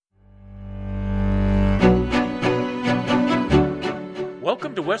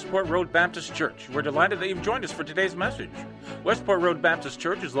Welcome to Westport Road Baptist Church. We're delighted that you've joined us for today's message. Westport Road Baptist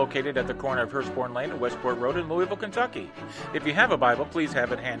Church is located at the corner of Hurstbourne Lane and Westport Road in Louisville, Kentucky. If you have a Bible, please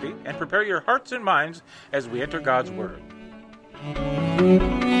have it handy and prepare your hearts and minds as we enter God's Word.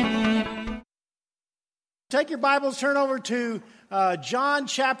 Take your Bibles, turn over to John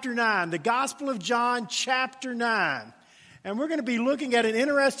chapter 9, the Gospel of John chapter 9. And we're going to be looking at an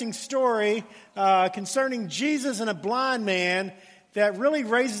interesting story concerning Jesus and a blind man that really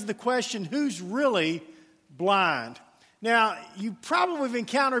raises the question, who's really blind? Now, you probably have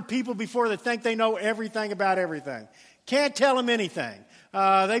encountered people before that think they know everything about everything. Can't tell them anything.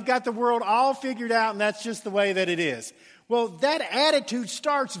 They've got the world all figured out, and that's just the way that it is. Well, that attitude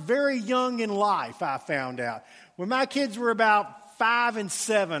starts very young in life, I found out. When my kids were about 5 and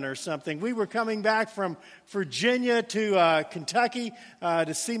 7 or something, we were coming back from Virginia to Kentucky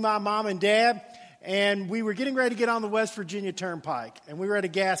to see my mom and dad. And we were getting ready to get on the West Virginia Turnpike. And we were at a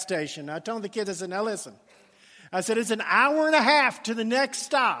gas station. I told the kids, I said, now listen. I said, it's an hour and a half to the next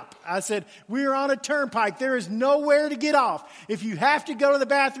stop. I said, we are on a turnpike. There is nowhere to get off. If you have to go to the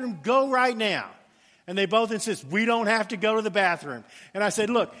bathroom, go right now. And they both insist, we don't have to go to the bathroom. And I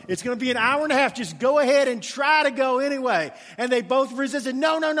said, look, it's going to be an hour and a half. Just go ahead and try to go anyway. And they both resisted.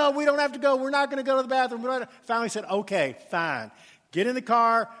 No, we don't have to go. We're not going to go to the bathroom. Finally said, okay, fine. Get in the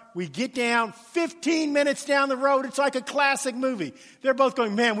car. We get down 15 minutes down the road. It's like a classic movie. They're both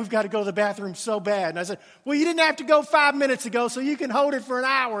going, man, we've got to go to the bathroom so bad. And I said, well, you didn't have to go 5 minutes ago, so you can hold it for an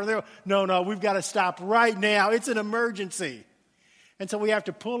hour. And they're, no, we've got to stop right now. It's an emergency. And so we have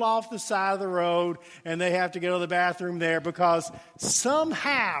to pull off the side of the road, and they have to go to the bathroom there because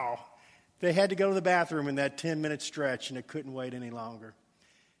somehow they had to go to the bathroom in that 10-minute stretch, and it couldn't wait any longer.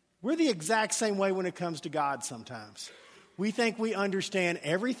 We're the exact same way when it comes to God sometimes. We think we understand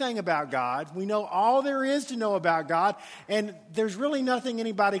everything about God. We know all there is to know about God, and there's really nothing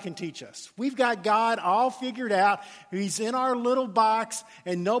anybody can teach us. We've got God all figured out. He's in our little box,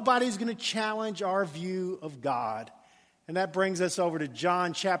 and nobody's going to challenge our view of God. And that brings us over to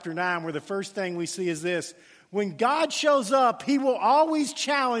John chapter 9, where the first thing we see is this. When God shows up, He will always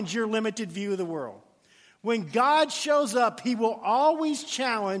challenge your limited view of the world. When God shows up, He will always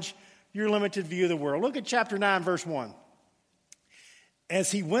challenge your limited view of the world. Look at chapter 9, verse 1. As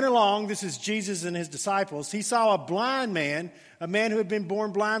he went along, this is Jesus and his disciples, he saw a blind man, a man who had been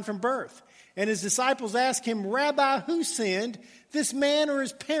born blind from birth. And his disciples asked him, Rabbi, who sinned, this man or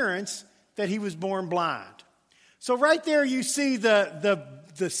his parents, that he was born blind? So right there you see the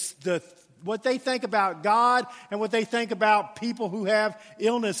what they think about God and what they think about people who have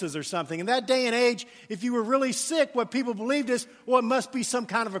illnesses or something. In that day and age, if you were really sick, what people believed is, well, it must be some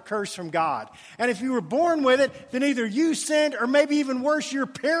kind of a curse from God. And if you were born with it, then either you sinned or maybe even worse, your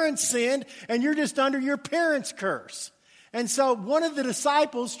parents sinned and you're just under your parents' curse. And so one of the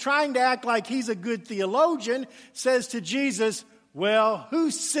disciples, trying to act like he's a good theologian, says to Jesus, well,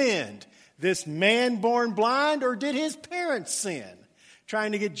 who sinned? This man born blind, or did his parents sin?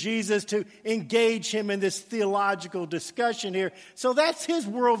 Trying to get Jesus to engage him in this theological discussion here. So that's his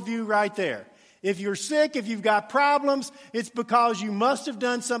worldview right there. If you're sick, if you've got problems, it's because you must have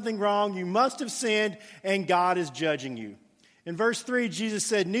done something wrong, you must have sinned, and God is judging you. In verse 3, Jesus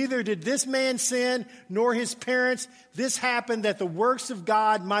said, neither did this man sin, nor his parents. This happened that the works of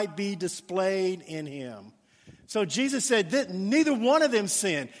God might be displayed in him. So Jesus said that neither one of them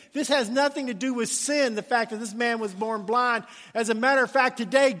sinned. This has nothing to do with sin, the fact that this man was born blind. As a matter of fact,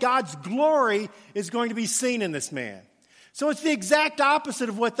 today God's glory is going to be seen in this man. So it's the exact opposite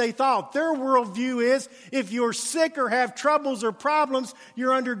of what they thought. Their worldview is if you're sick or have troubles or problems,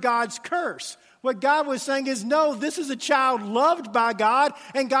 you're under God's curse. What God was saying is, no, this is a child loved by God,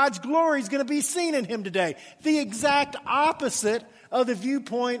 and God's glory is going to be seen in him today. The exact opposite of the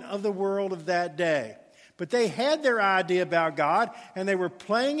viewpoint of the world of that day. But they had their idea about God, and they were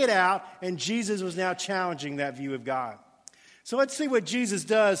playing it out, and Jesus was now challenging that view of God. So let's see what Jesus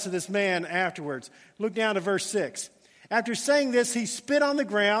does to this man afterwards. Look down to verse 6. After saying this, he spit on the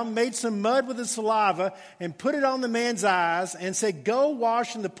ground, made some mud with his saliva, and put it on the man's eyes, and said, go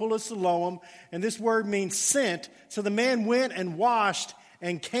wash in the pool of Siloam. And this word means sent. So the man went and washed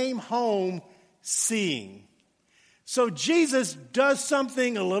and came home seeing. So Jesus does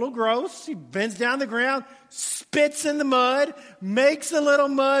something a little gross. He bends down the ground, spits in the mud, makes a little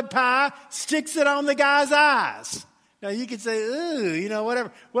mud pie, sticks it on the guy's eyes. Now you could say, ooh,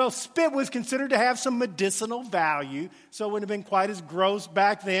 whatever. Well, spit was considered to have some medicinal value, so it wouldn't have been quite as gross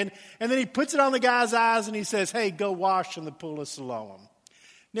back then. And then he puts it on the guy's eyes and he says, hey, go wash in the pool of Siloam.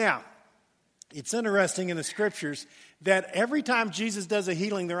 Now, it's interesting in the scriptures that every time Jesus does a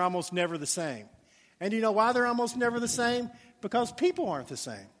healing, they're almost never the same. And you know why they're almost never the same? Because people aren't the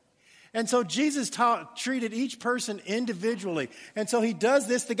same. And so Jesus treated each person individually. And so he does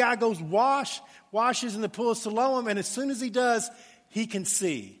this. The guy goes washes in the pool of Siloam, and as soon as he does, he can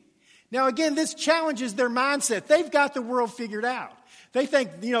see. Now again, this challenges their mindset. They've got the world figured out. They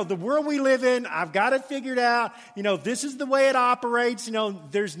think, the world we live in, I've got it figured out. This is the way it operates.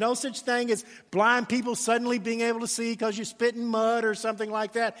 There's no such thing as blind people suddenly being able to see because you spit in mud or something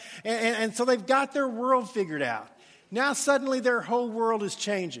like that. And so they've got their world figured out. Now suddenly their whole world is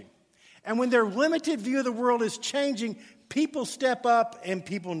changing. And when their limited view of the world is changing, people step up and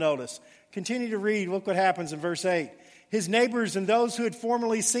people notice. Continue to read. Look what happens in verse 8. His neighbors and those who had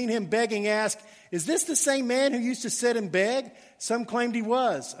formerly seen him begging asked, "Is this the same man who used to sit and beg?" Some claimed he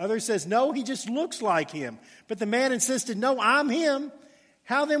was. Others says, "No, he just looks like him." But the man insisted, "No, I'm him."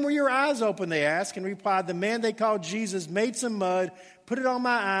 "How then were your eyes open?" they asked, and replied, "The man they called Jesus made some mud, put it on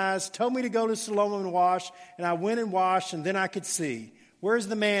my eyes, told me to go to Siloam and wash, and I went and washed, and then I could see." "Where's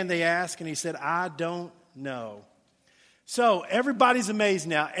the man?" they asked, and he said, "I don't know." So everybody's amazed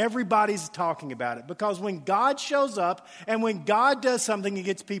now. Everybody's talking about it because when God shows up and when God does something, it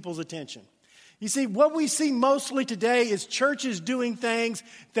gets people's attention. You see, what we see mostly today is churches doing things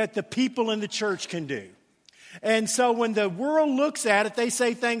that the people in the church can do. And so when the world looks at it, they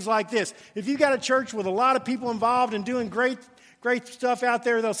say things like this. If you've got a church with a lot of people involved and doing great stuff out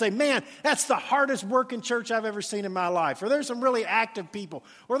there, they'll say, "Man, that's the hardest working church I've ever seen in my life." Or there's some really active people.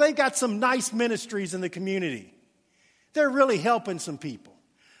 Or they've got some nice ministries in the community. They're really helping some people.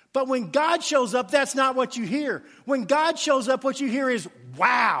 But when God shows up, that's not what you hear. When God shows up, what you hear is,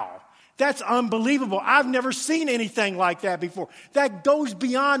 "Wow, that's unbelievable. I've never seen anything like that before." That goes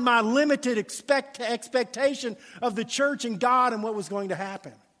beyond my limited expectation of the church and God and what was going to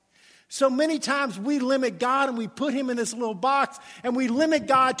happen. So many times we limit God and we put him in this little box and we limit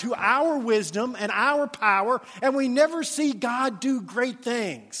God to our wisdom and our power, and we never see God do great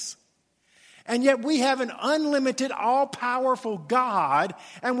things. And yet we have an unlimited, all-powerful God,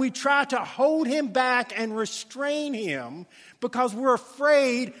 and we try to hold him back and restrain him because we're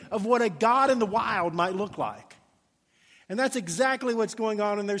afraid of what a God in the wild might look like. And that's exactly what's going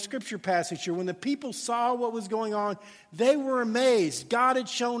on in their scripture passage here. When the people saw what was going on, they were amazed. God had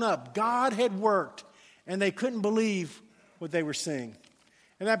shown up. God had worked. And they couldn't believe what they were seeing.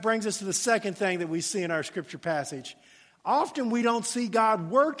 And that brings us to the second thing that we see in our scripture passage. Often we don't see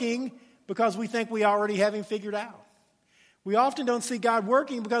God working because we think we already have him figured out. We often don't see God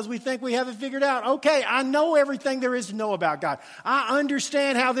working because we think we have it figured out. Okay, I know everything there is to know about God. I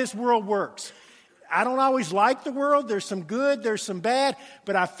understand how this world works. I don't always like the world. There's some good, there's some bad,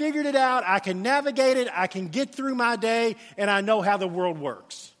 but I figured it out. I can navigate it. I can get through my day, and I know how the world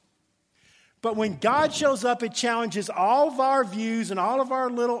works. But when God shows up, it challenges all of our views and all of our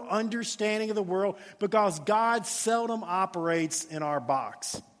little understanding of the world because God seldom operates in our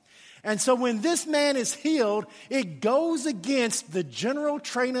box. And so when this man is healed, it goes against the general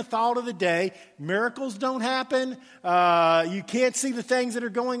train of thought of the day. Miracles don't happen. You can't see the things that are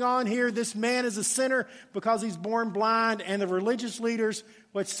going on here. This man is a sinner because he's born blind. And the religious leaders,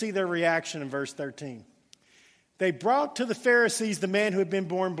 let's see their reaction in verse 13. They brought to the Pharisees the man who had been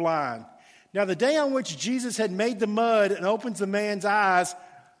born blind. Now the day on which Jesus had made the mud and opened the man's eyes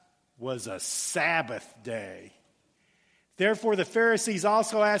was a Sabbath day. Therefore, the Pharisees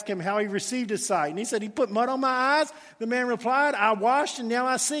also asked him how he received his sight. And he said, "He put mud on my eyes." The man replied, "I washed and now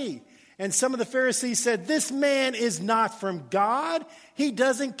I see." And some of the Pharisees said, "This man is not from God. He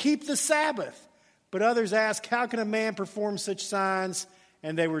doesn't keep the Sabbath." But others asked, "How can a man perform such signs?"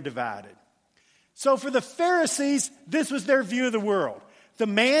 And they were divided. So for the Pharisees, this was their view of the world. The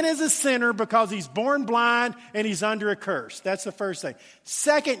man is a sinner because he's born blind and he's under a curse. That's the first thing.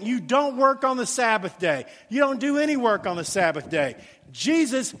 Second, you don't work on the Sabbath day. You don't do any work on the Sabbath day.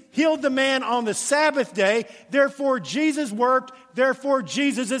 Jesus healed the man on the Sabbath day. Therefore, Jesus worked. Therefore,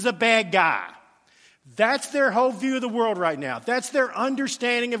 Jesus is a bad guy. That's their whole view of the world right now. That's their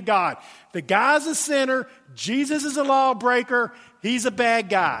understanding of God. The guy's a sinner. Jesus is a lawbreaker. He's a bad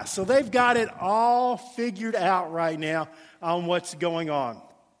guy. So they've got it all figured out right now on what's going on.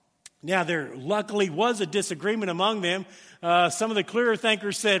 Now, there luckily was a disagreement among them. Some of the clearer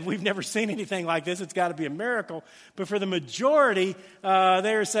thinkers said, "We've never seen anything like this. It's got to be a miracle." But for the majority,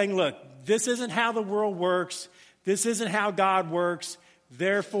 they were saying, "Look, this isn't how the world works. This isn't how God works.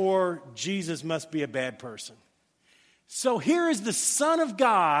 Therefore, Jesus must be a bad person." So here is the Son of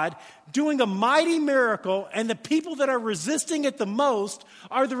God doing a mighty miracle, and the people that are resisting it the most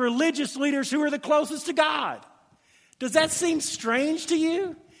are the religious leaders who are the closest to God. Does that seem strange to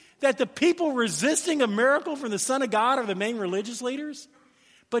you? That the people resisting a miracle from the Son of God are the main religious leaders?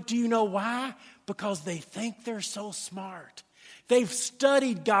 But do you know why? Because they think they're so smart. They've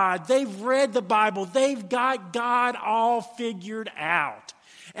studied God. They've read the Bible. They've got God all figured out.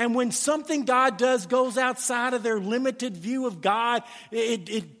 And when something God does goes outside of their limited view of God,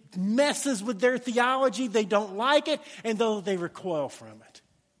 it messes with their theology. They don't like it, and they recoil from it.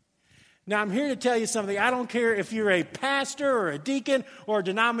 Now, I'm here to tell you something. I don't care if you're a pastor or a deacon or a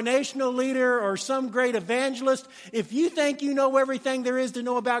denominational leader or some great evangelist. If you think you know everything there is to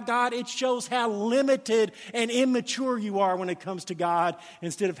know about God, it shows how limited and immature you are when it comes to God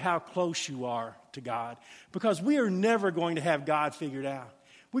instead of how close you are to God. Because we are never going to have God figured out.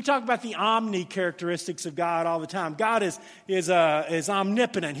 We talk about the omni characteristics of God all the time. God is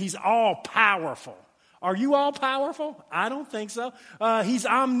omnipotent. He's all powerful. Are you all powerful? I don't think so. He's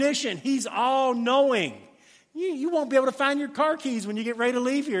omniscient. He's all knowing. You won't be able to find your car keys when you get ready to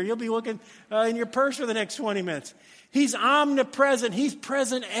leave here. You'll be looking in your purse for the next 20 minutes. He's omnipresent. He's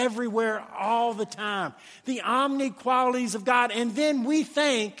present everywhere all the time. The omni qualities of God. And then we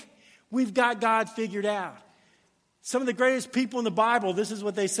think we've got God figured out. Some of the greatest people in the Bible, this is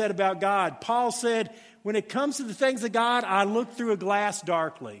what they said about God. Paul said, when it comes to the things of God, I look through a glass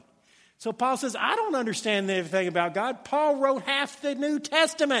darkly. So Paul says, I don't understand everything about God. Paul wrote half the New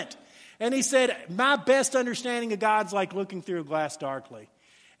Testament. And he said, my best understanding of God's like looking through a glass darkly.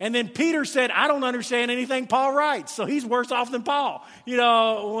 And then Peter said, I don't understand anything Paul writes. So he's worse off than Paul,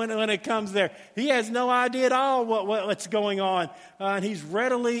 when it comes there. He has no idea at all what's going on. And he's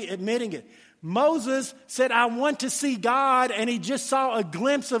readily admitting it. Moses said, I want to see God, and he just saw a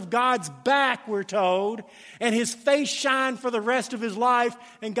glimpse of God's back, we're told, and his face shined for the rest of his life.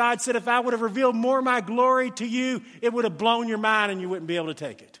 And God said, if I would have revealed more of my glory to you, it would have blown your mind and you wouldn't be able to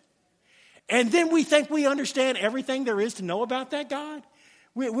take it. And then we think we understand everything there is to know about that God.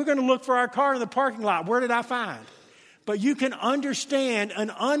 We're going to look for our car in the parking lot. Where did I find? But you can understand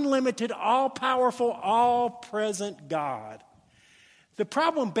an unlimited, all-powerful, all-present God. The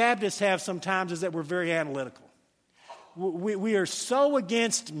problem Baptists have sometimes is that we're very analytical. We are so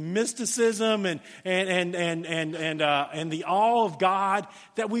against mysticism and the awe of God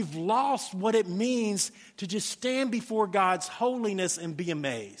that we've lost what it means to just stand before God's holiness and be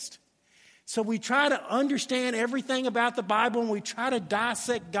amazed. So we try to understand everything about the Bible and we try to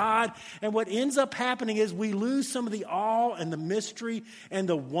dissect God. And what ends up happening is we lose some of the awe and the mystery and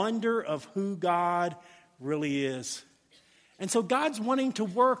the wonder of who God really is. And so God's wanting to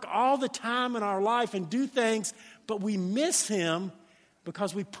work all the time in our life and do things, but we miss him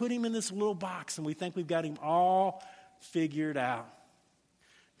because we put him in this little box and we think we've got him all figured out.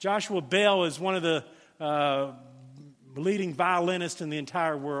 Joshua Bell is one of the leading violinists in the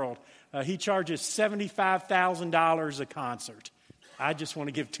entire world. He charges $75,000 a concert. I just want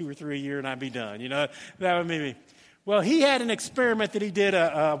to give 2 or 3 a year and I'd be done. That would be me. Well, he had an experiment that he did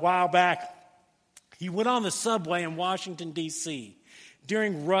a while back. He went on the subway in Washington, D.C.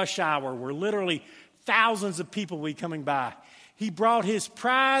 during rush hour where literally thousands of people would be coming by. He brought his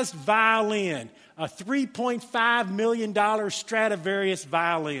prized violin, a $3.5 million Stradivarius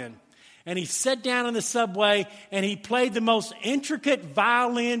violin. And he sat down in the subway and he played the most intricate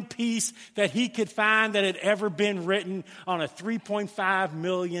violin piece that he could find that had ever been written on a $3.5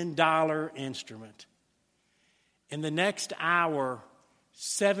 million instrument. In the next hour,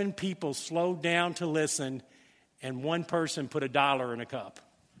 7 people slowed down to listen, and 1 person put $1 in a cup.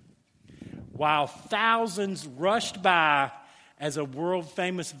 While thousands rushed by as a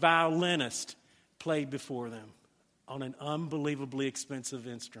world-famous violinist played before them on an unbelievably expensive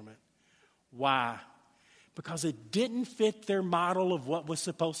instrument. Why? Because it didn't fit their model of what was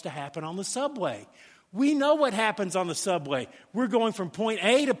supposed to happen on the subway. We know what happens on the subway. We're going from point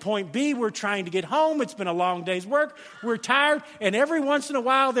A to point B. We're trying to get home. It's been a long day's work. We're tired. And every once in a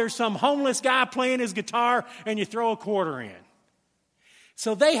while, there's some homeless guy playing his guitar and you throw a quarter in.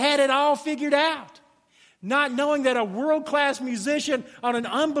 So they had it all figured out, not knowing that a world-class musician on an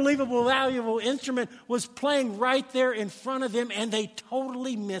unbelievable, valuable instrument was playing right there in front of them, and they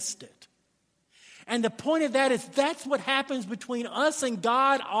totally missed it. And the point of that is that's what happens between us and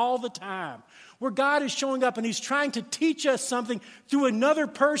God all the time. Where God is showing up and he's trying to teach us something through another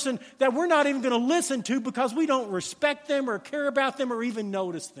person that we're not even going to listen to because we don't respect them or care about them or even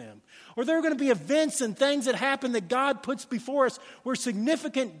notice them. Or there are going to be events and things that happen that God puts before us where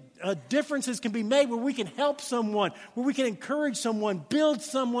significant differences can be made, where we can help someone, where we can encourage someone, build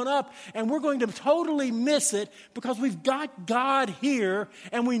someone up, and we're going to totally miss it because we've got God here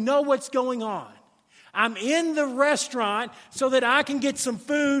and we know what's going on. I'm in the restaurant so that I can get some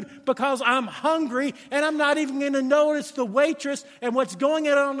food because I'm hungry, and I'm not even going to notice the waitress and what's going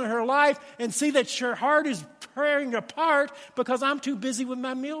on in her life and see that her heart is tearing apart because I'm too busy with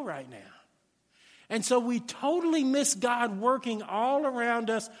my meal right now. And so we totally miss God working all around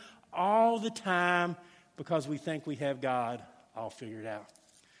us all the time because we think we have God all figured out.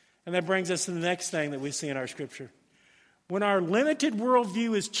 And that brings us to the next thing that we see in our scripture. When our limited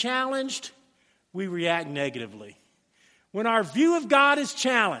worldview is challenged, we react negatively. When our view of God is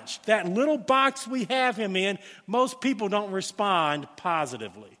challenged, that little box we have him in, most people don't respond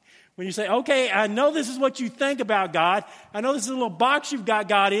positively. When you say, okay, I know this is what you think about God. I know this is a little box you've got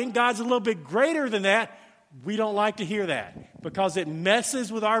God in. God's a little bit greater than that. We don't like to hear that because it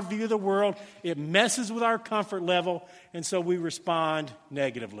messes with our view of the world. It messes with our comfort level, and so we respond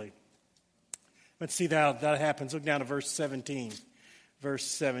negatively. Let's see how that happens. Look down to verse 17. Verse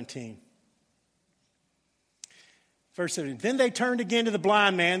 17. Verse 17. Then they turned again to the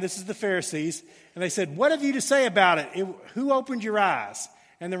blind man, this is the Pharisees, and they said, what have you to say about it? Who opened your eyes?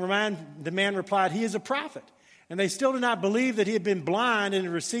 And the man replied, he is a prophet. And they still did not believe that he had been blind and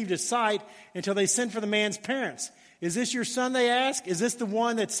had received his sight until they sent for the man's parents. Is this your son, they asked? Is this the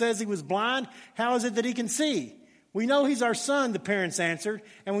one that says he was blind? How is it that he can see? We know he's our son, the parents answered,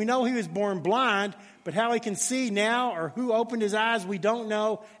 and we know he was born blind, but how he can see now or who opened his eyes, we don't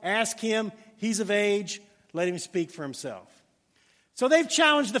know. Ask him. He's of age. Let him speak for himself. So they've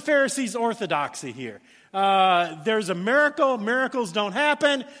challenged the Pharisees' orthodoxy here. There's a miracle. Miracles don't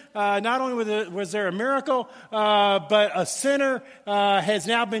happen. Not only was there a miracle, but a sinner has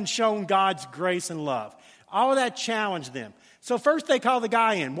now been shown God's grace and love. All of that challenged them. So first they call the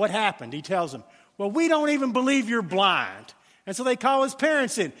guy in. What happened? He tells them, well, we don't even believe you're blind. And so they call his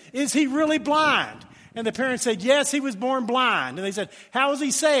parents in. Is he really blind? And the parents said, yes, he was born blind. And they said, how was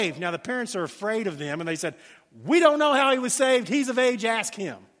he saved? Now the parents are afraid of them. And they said, we don't know how he was saved. He's of age. Ask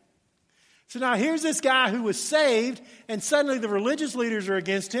him. So now here's this guy who was saved, and suddenly the religious leaders are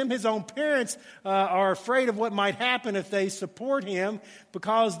against him. His own parents are afraid of what might happen if they support him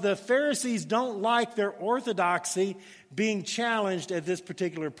because the Pharisees don't like their orthodoxy being challenged at this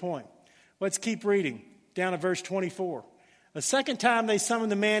particular point. Let's keep reading down to verse 24. A second time they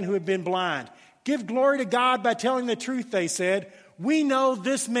summoned the man who had been blind. Give glory to God by telling the truth, they said. We know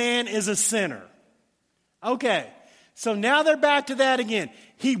this man is a sinner. Okay. So now they're back to that again.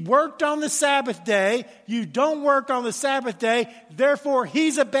 He worked on the Sabbath day. You don't work on the Sabbath day. Therefore,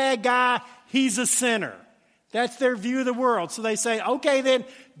 he's a bad guy. He's a sinner. That's their view of the world. So they say, okay, then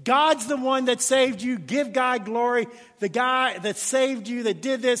God's the one that saved you. Give God glory. The guy that saved you, that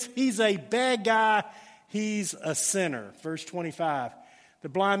did this, he's a bad guy. He's a sinner. Verse 25. The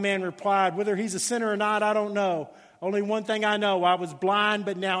blind man replied, whether he's a sinner or not, I don't know. Only one thing I know. I was blind,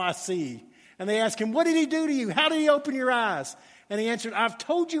 but now I see. And they asked him, what did he do to you? How did he open your eyes? And he answered, I've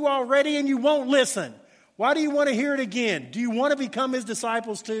told you already and you won't listen. Why do you want to hear it again? Do you want to become his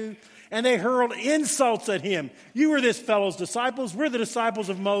disciples too? And they hurled insults at him. You are this fellow's disciples. We're the disciples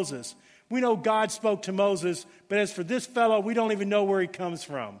of Moses. We know God spoke to Moses, but as for this fellow, we don't even know where he comes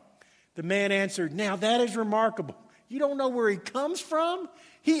from. The man answered, now that is remarkable. You don't know where he comes from?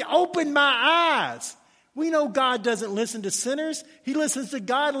 He opened my eyes. We know God doesn't listen to sinners. He listens to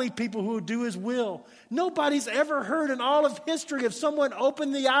godly people who do his will. Nobody's ever heard in all of history of someone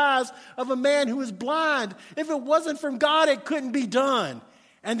open the eyes of a man who is blind. If it wasn't from God, it couldn't be done.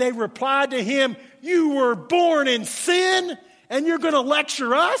 And they replied to him, you were born in sin and you're going to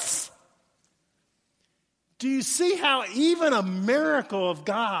lecture us? Do you see how even a miracle of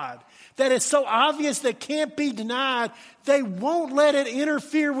God that is so obvious that can't be denied, they won't let it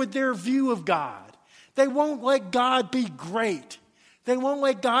interfere with their view of God. They won't let God be great. They won't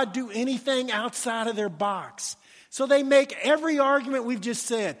let God do anything outside of their box. So they make every argument we've just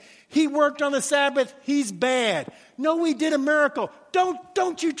said. He worked on the Sabbath. He's bad. No, we did a miracle.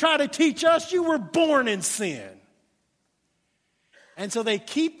 Don't you try to teach us. You were born in sin. And so they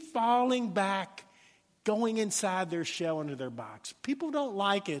keep falling back, going inside their shell into their box. People don't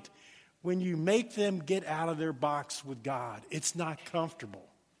like it when you make them get out of their box with God. It's not comfortable.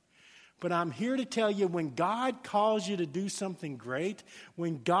 But I'm here to tell you, when God calls you to do something great,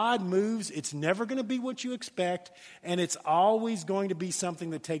 when God moves, it's never going to be what you expect, and it's always going to be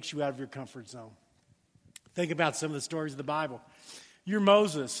something that takes you out of your comfort zone. Think about some of the stories of the Bible. You're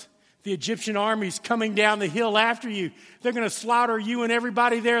Moses. The Egyptian army's coming down the hill after you. They're going to slaughter you and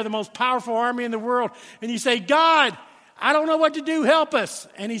everybody there, the most powerful army in the world. And you say, God, I don't know what to do. Help us.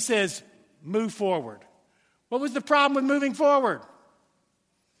 And he says, move forward. What was the problem with moving forward?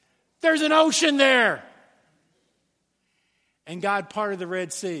 There's an ocean there. And God parted the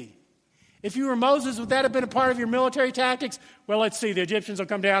Red Sea. If you were Moses, would that have been a part of your military tactics? Well, let's see. The Egyptians will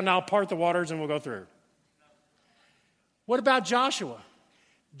come down and I'll part the waters and we'll go through. What about Joshua?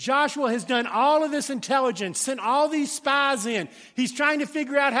 Joshua has done all of this intelligence, sent all these spies in. He's trying to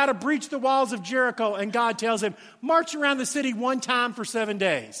figure out how to breach the walls of Jericho, and God tells him, march around the city one time for 7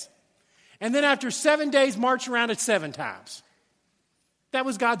 days. And then after 7 days, march around it 7 times. That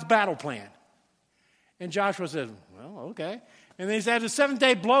was God's battle plan. And Joshua says, well, okay. And then he says, the 7th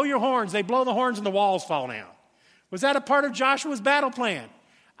day, blow your horns. They blow the horns and the walls fall down. Was that a part of Joshua's battle plan?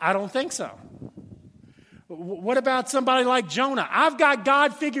 I don't think so. What about somebody like Jonah? I've got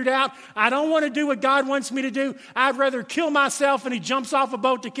God figured out. I don't want to do what God wants me to do. I'd rather kill myself, and he jumps off a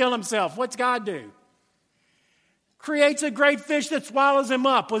boat to kill himself. What's God do? Creates a great fish that swallows him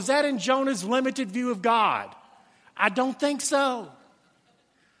up. Was that in Jonah's limited view of God? I don't think so.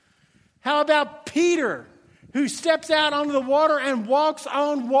 How about Peter, who steps out onto the water and walks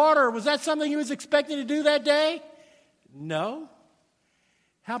on water? Was that something he was expecting to do that day? No.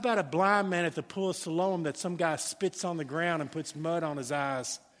 How about a blind man at the pool of Siloam that some guy spits on the ground and puts mud on his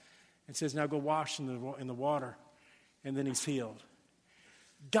eyes and says, now go wash in the water, and then he's healed?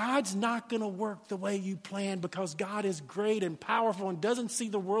 God's not going to work the way you planned because God is great and powerful and doesn't see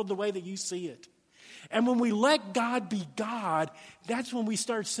the world the way that you see it. And when we let God be God, that's when we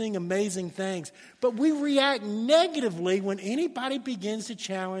start seeing amazing things. But we react negatively when anybody begins to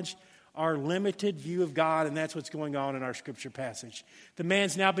challenge our limited view of God, and that's what's going on in our scripture passage. The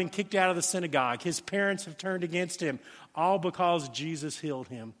man's now been kicked out of the synagogue. His parents have turned against him, all because Jesus healed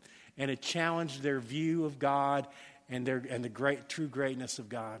him. And it challenged their view of God and the true greatness of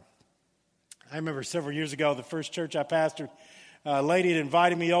God. I remember several years ago, the first church I pastored, a lady had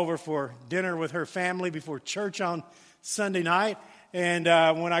invited me over for dinner with her family before church on Sunday night. And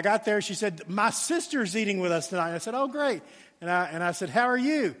when I got there, she said, my sister's eating with us tonight. I said, oh, great. And I said, how are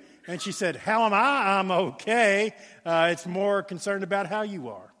you? And she said, how am I? I'm okay. It's more concerned about how you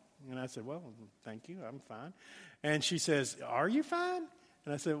are. And I said, well, thank you. I'm fine. And she says, are you fine?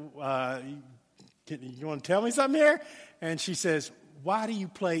 And I said, you want to tell me something here? And she says, why do you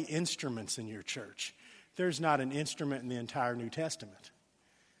play instruments in your church? There's not an instrument in the entire New Testament.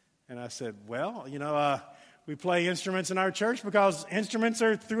 And I said, well, we play instruments in our church because instruments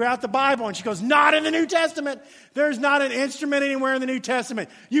are throughout the Bible. And she goes, not in the New Testament. There's not an instrument anywhere in the New Testament.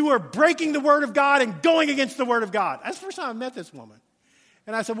 You are breaking the Word of God and going against the Word of God. That's the first time I met this woman.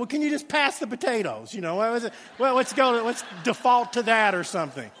 And I said, well, can you just pass the potatoes? Well, let's default to that or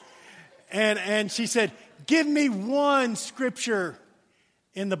something. And she said, give me one scripture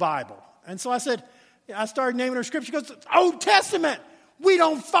in the Bible. And so I started naming her scripture. She goes, Old Testament. We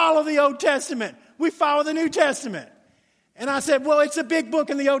don't follow the Old Testament. We follow the New Testament. And I said, well, it's a big book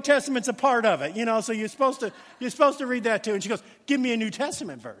and the Old Testament's a part of it, so you're supposed to read that too. And she goes, give me a New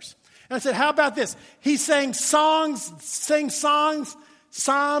Testament verse. And I said, how about this? He sang songs, psalms,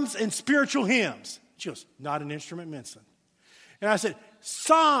 and spiritual hymns. She goes, not an instrument mentioned. And I said,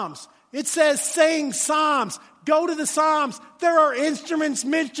 Psalms. It says sing psalms. Go to the Psalms. There are instruments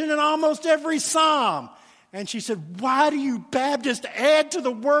mentioned in almost every psalm. And she said, why do you Baptists add to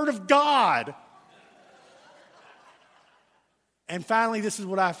the Word of God? And finally, this is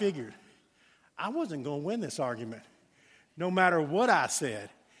what I figured. I wasn't going to win this argument, no matter what I said.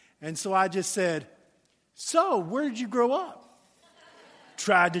 And so I just said, so where did you grow up?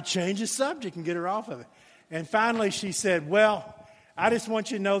 Tried to change the subject and get her off of it. And finally she said, well, I just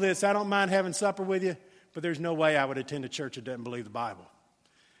want you to know this. I don't mind having supper with you, but there's no way I would attend a church that doesn't believe the Bible.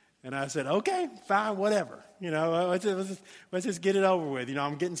 And I said, okay, fine, whatever. Let's just get it over with.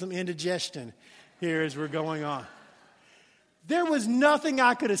 I'm getting some indigestion here as we're going on. There was nothing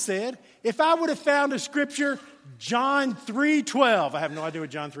I could have said. If I would have found a scripture, John 3:12, I have no idea what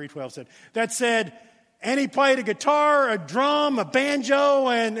John 3:12 said, that said, and he played a guitar, a drum, a banjo,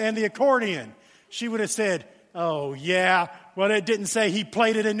 and the accordion. She would have said, oh, yeah. Well, it didn't say he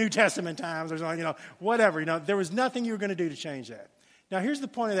played it in New Testament times or something, whatever. There was nothing you were going to do to change that. Now, here's the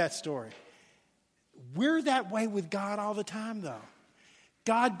point of that story. We're that way with God all the time, though.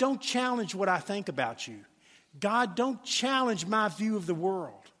 God, don't challenge what I think about you. God, don't challenge my view of the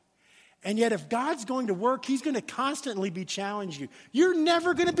world. And yet, if God's going to work, he's going to constantly be challenging you. You're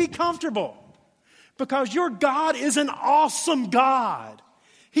never going to be comfortable because your God is an awesome God.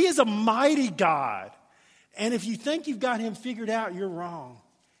 He is a mighty God. And if you think you've got him figured out, you're wrong.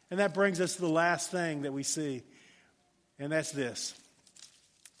 And that brings us to the last thing that we see, and that's this.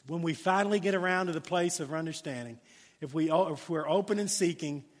 When we finally get around to the place of understanding, if we're open and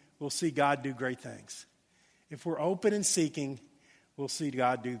seeking, we'll see God do great things. If we're open and seeking, we'll see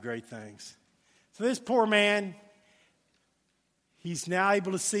God do great things. So this poor man, He's now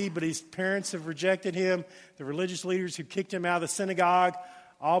able to see, but his parents have rejected him. The religious leaders who kicked him out of the synagogue,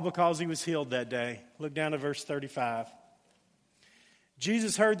 all because he was healed that day. Look down to verse 35.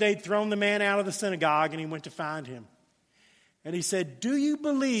 Jesus heard they'd thrown the man out of the synagogue, and he went to find him. And he said, "Do you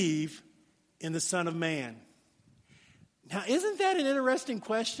believe in the Son of Man?" Now, isn't that an interesting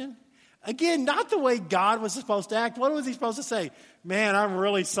question? Again, not the way God was supposed to act. What was he supposed to say? "Man, I'm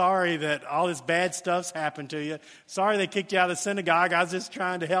really sorry that all this bad stuff's happened to you. Sorry they kicked you out of the synagogue. I was just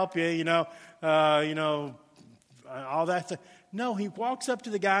trying to help you, all that stuff." No, he walks up to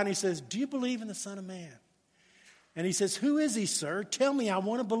the guy and he says, "Do you believe in the Son of Man?" And he says, "Who is he, sir? Tell me, I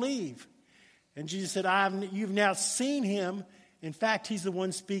want to believe." And Jesus said, "You've now seen him. In fact, he's the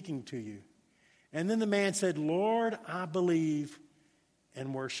one speaking to you." And then the man said, "Lord, I believe,"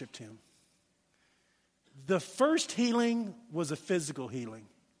 and worshiped him. The first healing was a physical healing.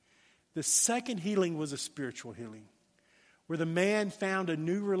 The second healing was a spiritual healing, where the man found a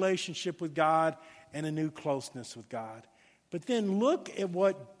new relationship with God and a new closeness with God. But then look at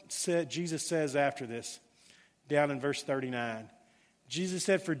what Jesus says after this, down in verse 39. Jesus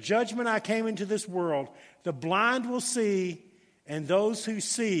said, "For judgment I came into this world. The blind will see, and those who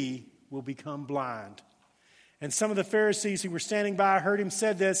see will become blind." And some of the Pharisees who were standing by heard him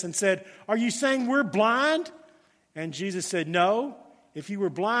said this and said, "Are you saying we're blind?" And Jesus said, "No. If you were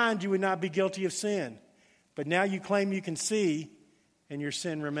blind, you would not be guilty of sin. But now you claim you can see, and your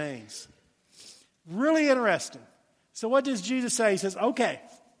sin remains." Really interesting. So what does Jesus say? He says, "Okay,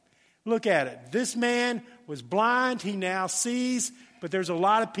 look at it. This man was blind. He now sees. But there's a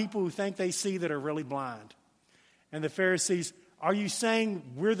lot of people who think they see that are really blind." And the Pharisees, "Are you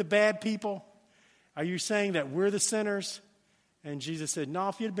saying we're the bad people? Are you saying that we're the sinners?" And Jesus said, "No,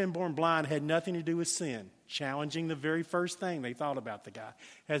 if you'd been born blind, it had nothing to do with sin." Challenging the very first thing they thought about the guy.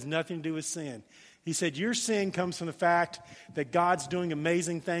 It has nothing to do with sin. He said, "Your sin comes from the fact that God's doing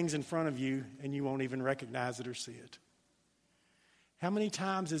amazing things in front of you, and you won't even recognize it or see it." How many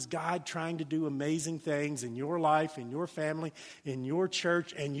times is God trying to do amazing things in your life, in your family, in your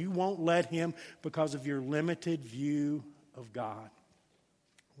church, and you won't let him because of your limited view of God?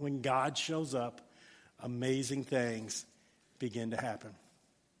 When God shows up, amazing things begin to happen.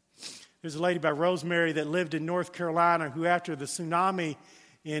 There's a lady by Rosemary that lived in North Carolina who, after the tsunami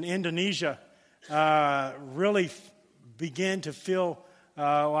in Indonesia, really began to feel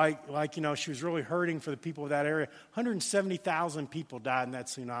she was really hurting for the people of that area. 170,000 people died in that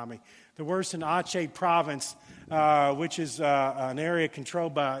tsunami. The worst in Aceh province, which is an area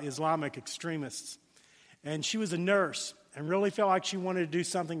controlled by Islamic extremists. And she was a nurse and really felt like she wanted to do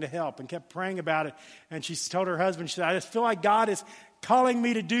something to help and kept praying about it. And she told her husband, she said, "I just feel like God is calling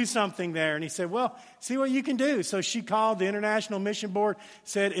me to do something there." And he said, "Well, see what you can do." So she called the International Mission Board,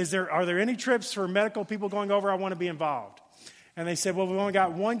 said, "Are there any trips for medical people going over? I want to be involved." And they said, "Well, we've only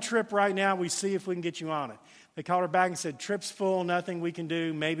got one trip right now. We see if we can get you on it." They called her back and said, "Trip's full, nothing we can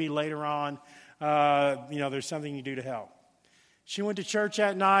do. Maybe later on, there's something you do to help." She went to church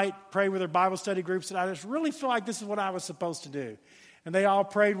that night, prayed with her Bible study group, said, "I just really feel like this is what I was supposed to do." And they all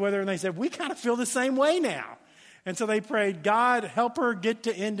prayed with her, and they said, "We kind of feel the same way now." And so they prayed, "God, help her get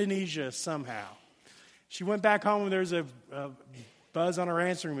to Indonesia somehow." She went back home, and there was a buzz on her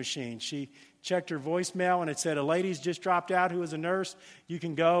answering machine. She checked her voicemail, and it said, "A lady's just dropped out who is a nurse. You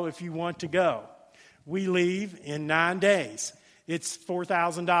can go if you want to go. We leave in 9 days. It's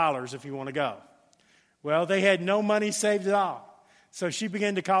 $4,000 if you want to go." Well, they had no money saved at all. So she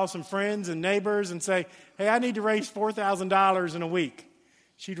began to call some friends and neighbors and say, "Hey, I need to raise $4,000 in a week."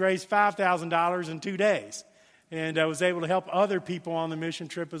 She'd raised $5,000 in 2 days and was able to help other people on the mission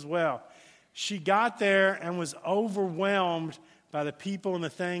trip as well. She got there and was overwhelmed by the people and the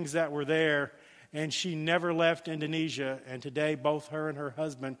things that were there, and she never left Indonesia. And today, both her and her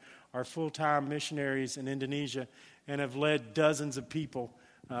husband are full-time missionaries in Indonesia and have led dozens of people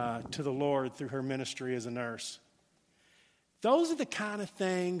to the Lord through her ministry as a nurse. Those are the kind of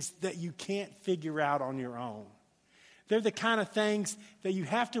things that you can't figure out on your own. They're the kind of things that you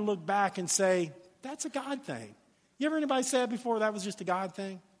have to look back and say, "That's a God thing." You ever heard anybody say that before? That was just a God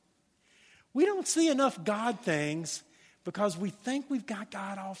thing? We don't see enough God things because we think we've got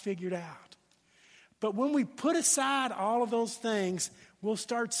God all figured out. But when we put aside all of those things, we'll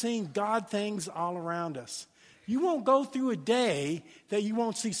start seeing God things all around us. You won't go through a day that you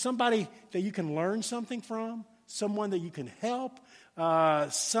won't see somebody that you can learn something from, someone that you can help,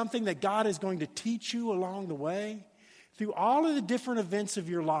 something that God is going to teach you along the way. Through all of the different events of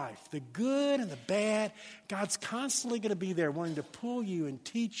your life, the good and the bad, God's constantly going to be there wanting to pull you and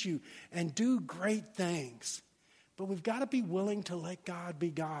teach you and do great things. But we've got to be willing to let God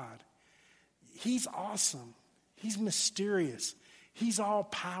be God. He's awesome. He's mysterious. He's all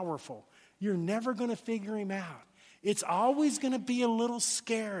powerful. You're never going to figure him out. It's always going to be a little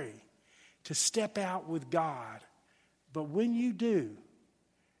scary to step out with God. But when you do,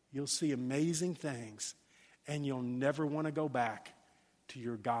 you'll see amazing things, and you'll never want to go back to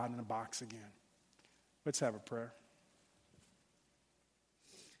your God in a box again. Let's have a prayer.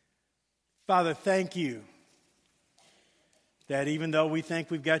 Father, thank you that even though we think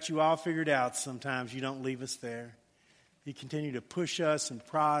we've got you all figured out, sometimes you don't leave us there. You continue to push us and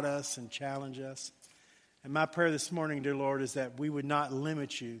prod us and challenge us. And my prayer this morning, dear Lord, is that we would not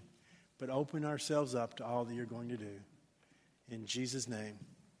limit you, but open ourselves up to all that you're going to do. In Jesus' name,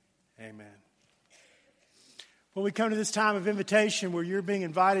 amen. Well, we come to this time of invitation where you're being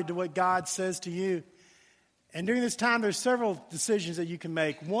invited to what God says to you. And during this time, there's several decisions that you can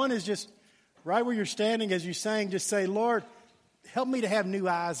make. One is just right where you're standing as you sang, just say, Lord, help me to have new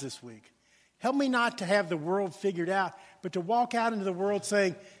eyes this week. Help me not to have the world figured out, but to walk out into the world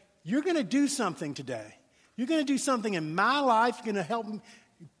saying, you're going to do something today. You're going to do something in my life. You're going to help me,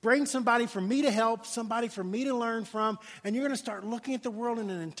 bring somebody for me to help, somebody for me to learn from, and you're going to start looking at the world in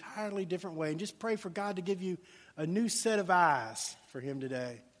an entirely different way. And just pray for God to give you a new set of eyes for him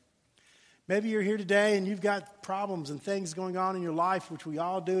today. Maybe you're here today and you've got problems and things going on in your life, which we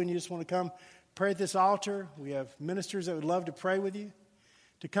all do, and you just want to come pray at this altar. We have ministers that would love to pray with you,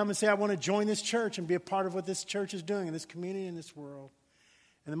 to come and say, I want to join this church and be a part of what this church is doing in this community, in this world.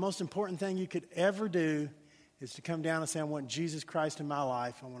 And the most important thing you could ever do is to come down and say, I want Jesus Christ in my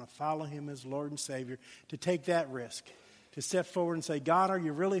life. I want to follow him as Lord and Savior, to take that risk, to step forward and say, God, are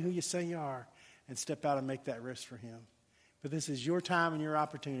you really who you say you are? And step out and make that risk for him. But this is your time and your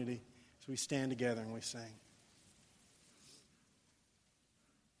opportunity as we stand together and we sing.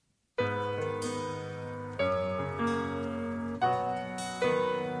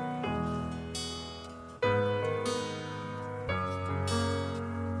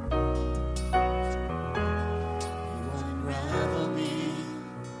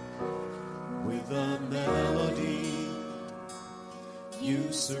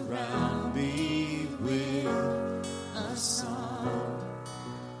 Surround me with a song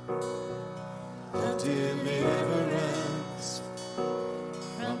of deliverance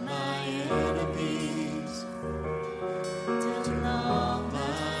from my enemies, till all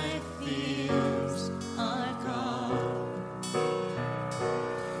my fears are gone.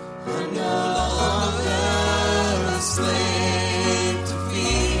 I'm no longer a slave to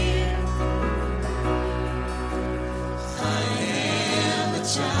fear. I am a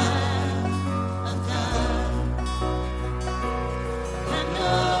child of God. I'm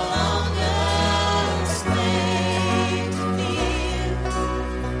no longer a slave to fear.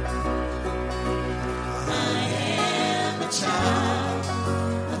 I am a child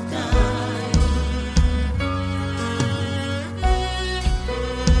of God.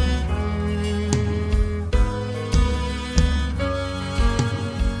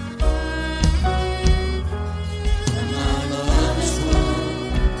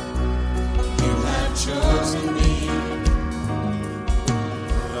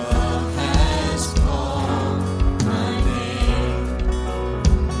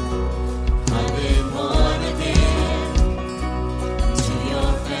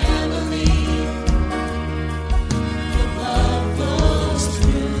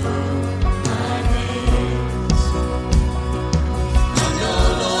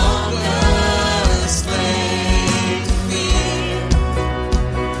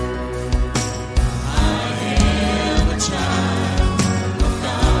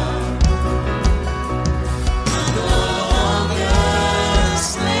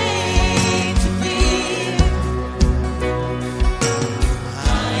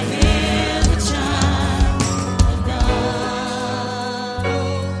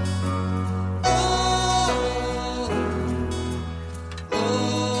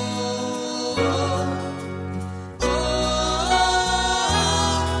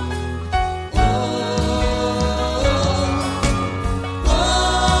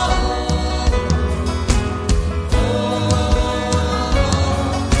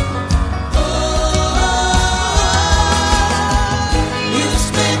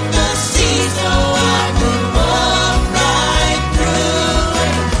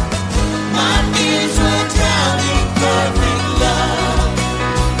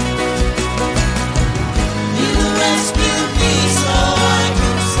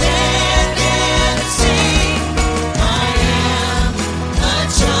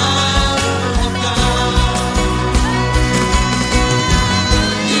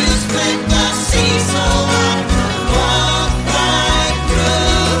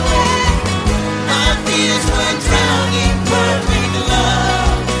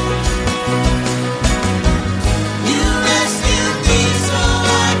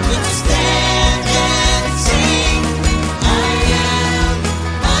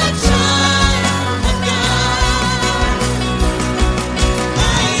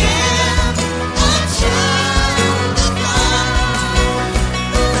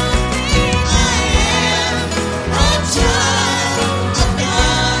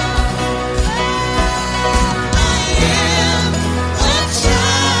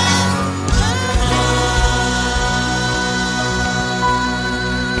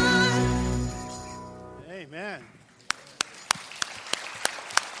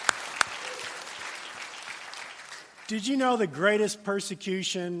 Did you know the greatest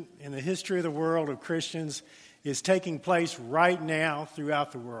persecution in the history of the world of Christians is taking place right now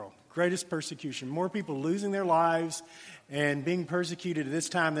throughout the world? Greatest persecution. More people losing their lives and being persecuted at this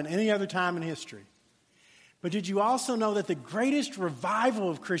time than any other time in history. But did you also know that the greatest revival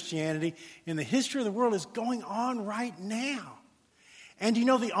of Christianity in the history of the world is going on right now? And you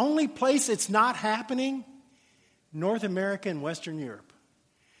know the only place it's not happening? North America and Western Europe.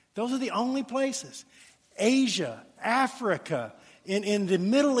 Those are the only places. Asia, Africa, in the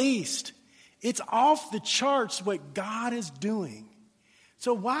Middle East. It's off the charts what God is doing.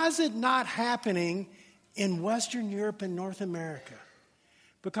 So why is it not happening in Western Europe and North America?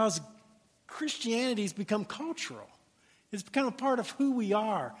 Because Christianity has become cultural. It's become a part of who we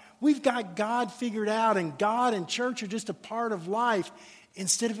are. We've got God figured out, and God and church are just a part of life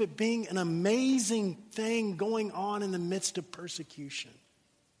instead of it being an amazing thing going on in the midst of persecution.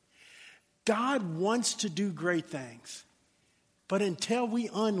 God wants to do great things, but until we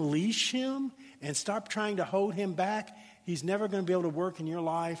unleash Him and stop trying to hold Him back, He's never going to be able to work in your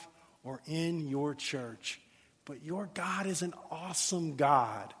life or in your church. But your God is an awesome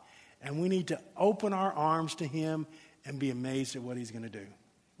God, and we need to open our arms to Him and be amazed at what He's going to do.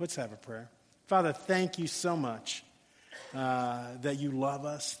 Let's have a prayer. Father, thank you so much that you love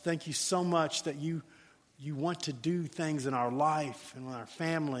us. Thank you so much that you want to do things in our life and in our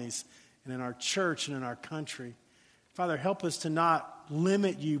families and in our church and in our country. Father, help us to not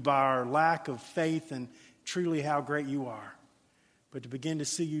limit you by our lack of faith and truly how great you are, but to begin to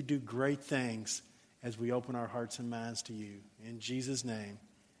see you do great things as we open our hearts and minds to you. In Jesus' name,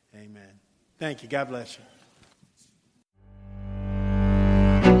 amen. Thank you. God bless you.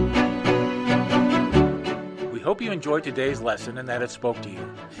 We hope you enjoyed today's lesson and that it spoke to you.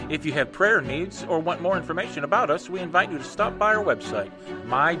 If you have prayer needs or want more information about us, we invite you to stop by our website,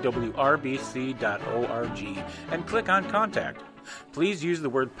 mywrbc.org, and click on Contact. Please use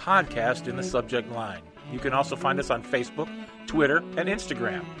the word podcast in the subject line. You can also find us on Facebook, Twitter, and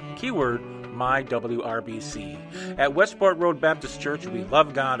Instagram. Keyword MyWRBC. At Westport Road Baptist Church, we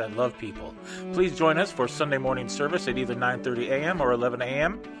love God and love people. Please join us for Sunday morning service at either 9:30 a.m. or 11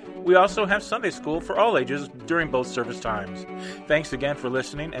 a.m. We also have Sunday school for all ages during both service times. Thanks again for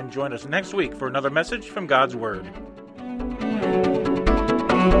listening, and join us next week for another message from God's Word.